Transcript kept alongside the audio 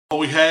What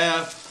we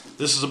have,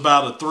 this is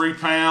about a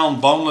 3-pound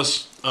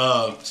boneless,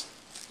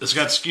 it's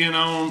got skin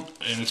on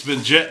and it's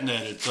been jet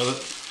netted. So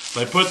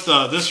they put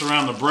this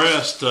around the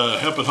breast to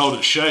help it hold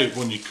its shape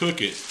when you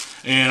cook it.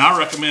 And I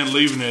recommend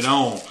leaving it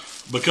on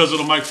because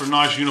it'll make for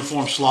nice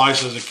uniform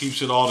slices. It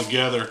keeps it all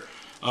together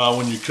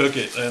when you cook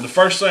it. And the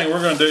first thing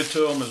we're going to do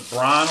to them is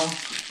brine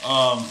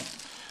them.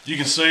 You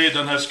can see it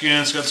doesn't have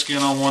skin, it's got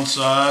skin on one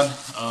side.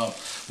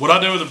 What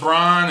I do with the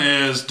brine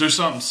is do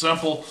something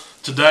simple.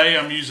 Today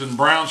I'm using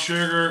brown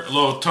sugar, a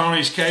little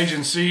Tony's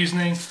Cajun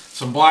seasoning,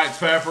 some black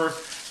pepper,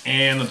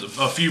 and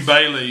a few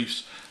bay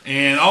leaves.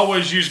 And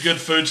always use good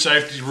food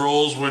safety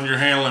rules when you're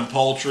handling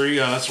poultry.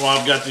 That's why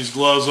I've got these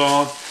gloves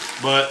on.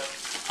 But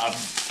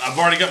I've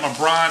already got my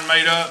brine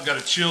made up, got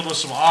it chilled with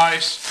some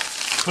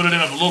ice. Put it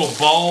in a little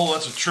bowl.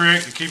 That's a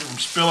trick to keep it from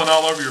spilling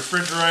all over your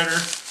refrigerator.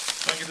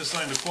 If I get this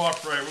thing to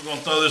cooperate, we're going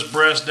to throw this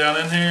breast down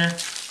in here.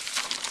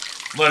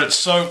 Let it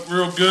soak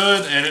real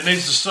good, and it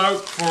needs to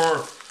soak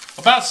for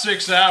about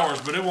 6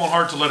 hours, but it won't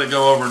hurt to let it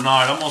go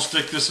overnight. I'm going to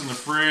stick this in the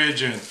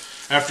fridge, and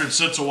after it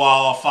sits a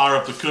while, I'll fire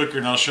up the cooker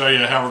and I'll show you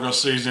how we're going to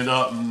season it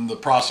up and the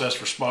process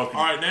for smoking.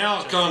 All right,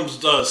 now comes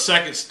the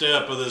second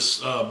step of this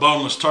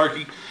boneless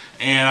turkey,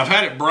 and I've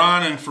had it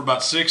brining for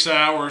about 6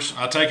 hours.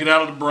 I take it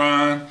out of the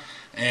brine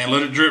and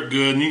let it drip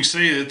good, and you can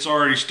see it's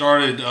already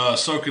started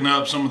soaking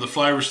up some of the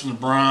flavors from the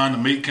brine. The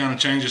meat kind of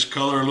changes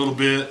color a little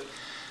bit,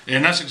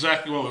 and that's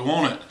exactly what we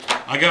wanted.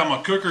 I got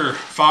my cooker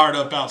fired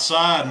up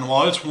outside, and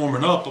while it's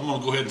warming up, I'm going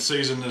to go ahead and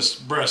season this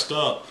breast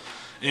up.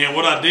 And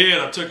what I did,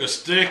 I took a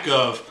stick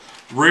of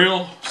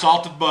real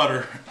salted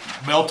butter,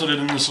 melted it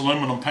in this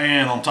aluminum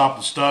pan on top of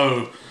the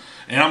stove,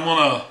 and I'm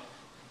going to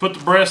put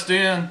the breast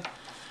in,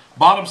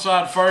 bottom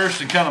side first,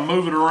 and kind of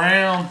move it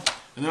around,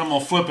 and then I'm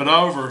going to flip it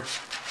over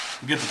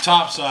and get the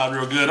top side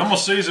real good. I'm going to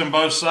season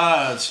both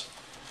sides.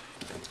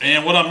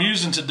 And what I'm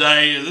using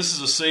today, this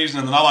is a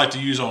seasoning that I like to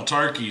use on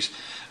turkeys.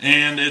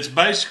 And it's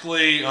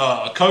basically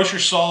a kosher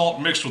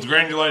salt mixed with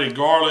granulated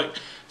garlic,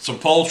 some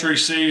poultry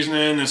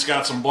seasoning. It's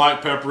got some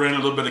black pepper in it,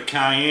 a little bit of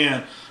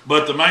cayenne.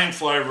 But the main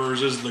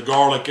flavors is the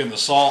garlic and the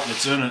salt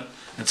that's in it.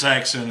 It's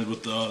accented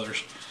with the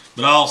others.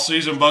 But I'll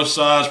season both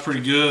sides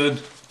pretty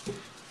good.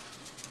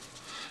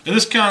 And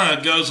this kind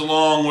of goes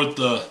along with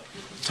the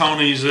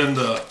Tony's and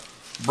the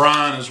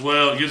brine as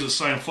well. It gives it the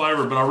same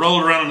flavor. But I roll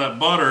it around in that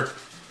butter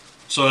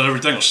so that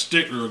everything will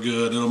stick real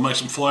good. It'll make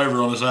some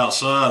flavor on this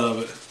outside of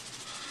it.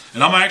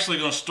 And I'm actually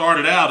going to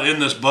start it out in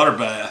this butter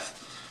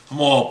bath. I'm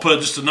going to put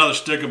just another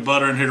stick of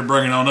butter in here to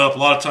bring it on up. A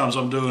lot of times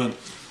I'm doing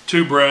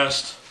 2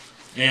 breasts,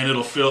 and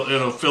it'll fill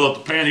up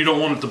the pan. You don't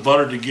want the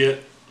butter to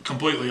get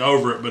completely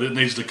over it, but it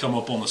needs to come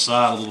up on the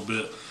side a little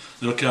bit.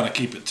 It'll kind of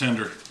keep it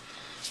tender.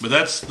 But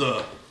that's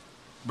the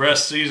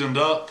breast seasoned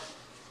up.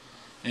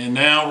 And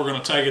now we're going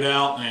to take it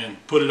out and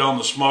put it on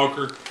the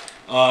smoker.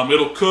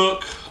 It'll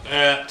cook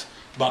at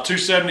about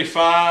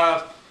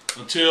 275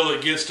 until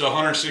it gets to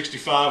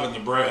 165 in the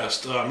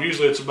breast.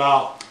 Usually it's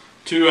about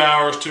 2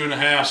 hours,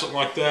 2.5, something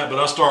like that, but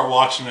I start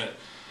watching it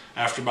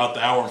after about the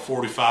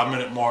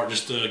 1:45 mark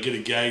just to get a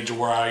gauge of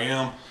where I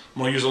am.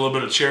 I'm going to use a little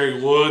bit of cherry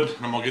wood,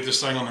 and I'm going to get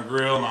this thing on the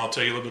grill, and I'll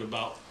tell you a little bit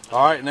about it.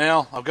 All right,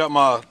 now I've got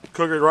my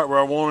cooker right where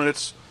I want it.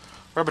 It's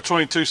right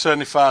between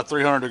 275,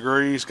 300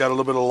 degrees. Got a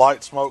little bit of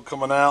light smoke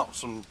coming out,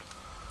 some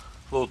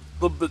little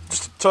bit,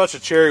 just a touch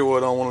of cherry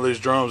wood on one of these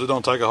drums. It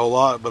don't take a whole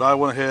lot, but I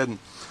went ahead and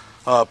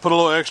put a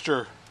little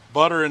extra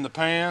butter in the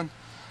pan,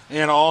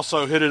 and I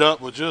also hit it up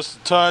with just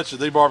a touch of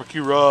the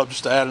barbecue rub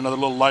just to add another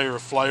little layer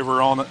of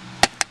flavor on it.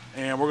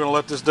 And we're going to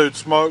let this dude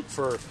smoke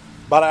for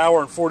about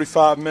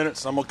 1:45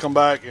 minutes. I'm going to come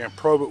back and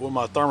probe it with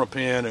my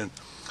Thermapen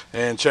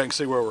and check and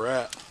see where we're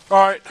at.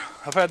 All right,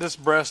 I've had this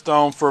breast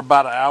on for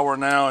about 1 hour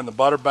now in the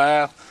butter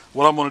bath.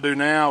 What I'm going to do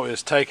now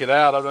is take it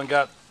out. I've done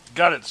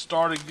got it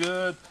started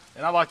good,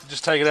 and I like to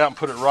just take it out and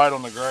put it right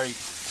on the grate.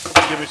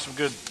 Give me some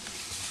good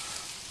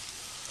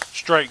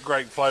straight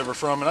grate flavor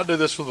from it. I do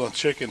this with my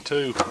chicken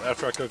too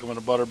after I cook them in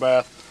a butter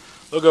bath.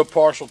 They'll go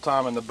partial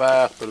time in the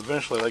bath, but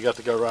eventually they got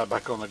to go right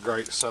back on the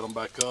grate to set them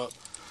back up.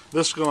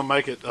 This is going to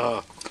make it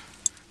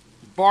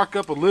bark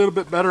up a little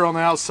bit better on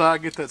the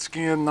outside, get that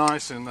skin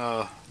nice and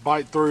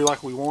bite through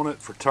like we want it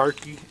for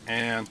turkey,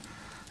 and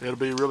it'll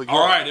be really good.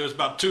 All right, it was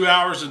about 2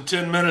 hours and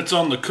 10 minutes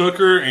on the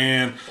cooker,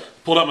 and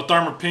pulled up my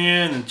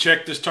Thermapen and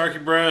checked this turkey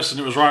breast, and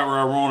it was right where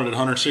I wanted it,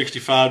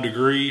 165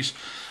 degrees.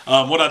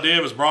 What I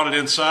did was brought it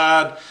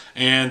inside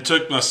and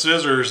took my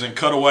scissors and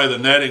cut away the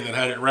netting that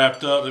had it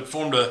wrapped up. It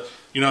formed a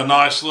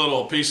nice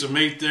little piece of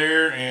meat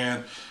there,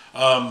 and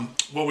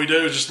what we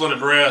do is just let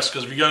it rest,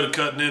 because if you go to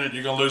cutting in it,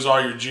 you're going to lose all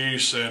your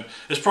juice, and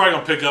it's probably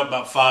going to pick up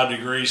about 5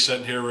 degrees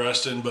sitting here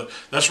resting, but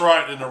that's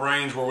right in the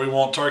range where we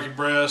want turkey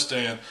breast.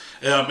 And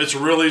it's a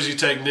real easy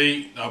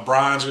technique.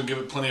 Brian's going to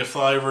give it plenty of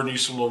flavor, and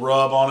use some little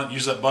rub on it.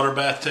 Use that butter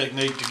bath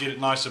technique to get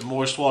it nice and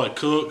moist while it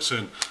cooks,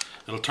 and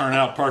it'll turn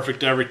out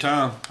perfect every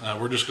time.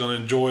 We're just going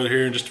to enjoy it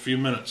here in just a few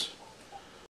minutes.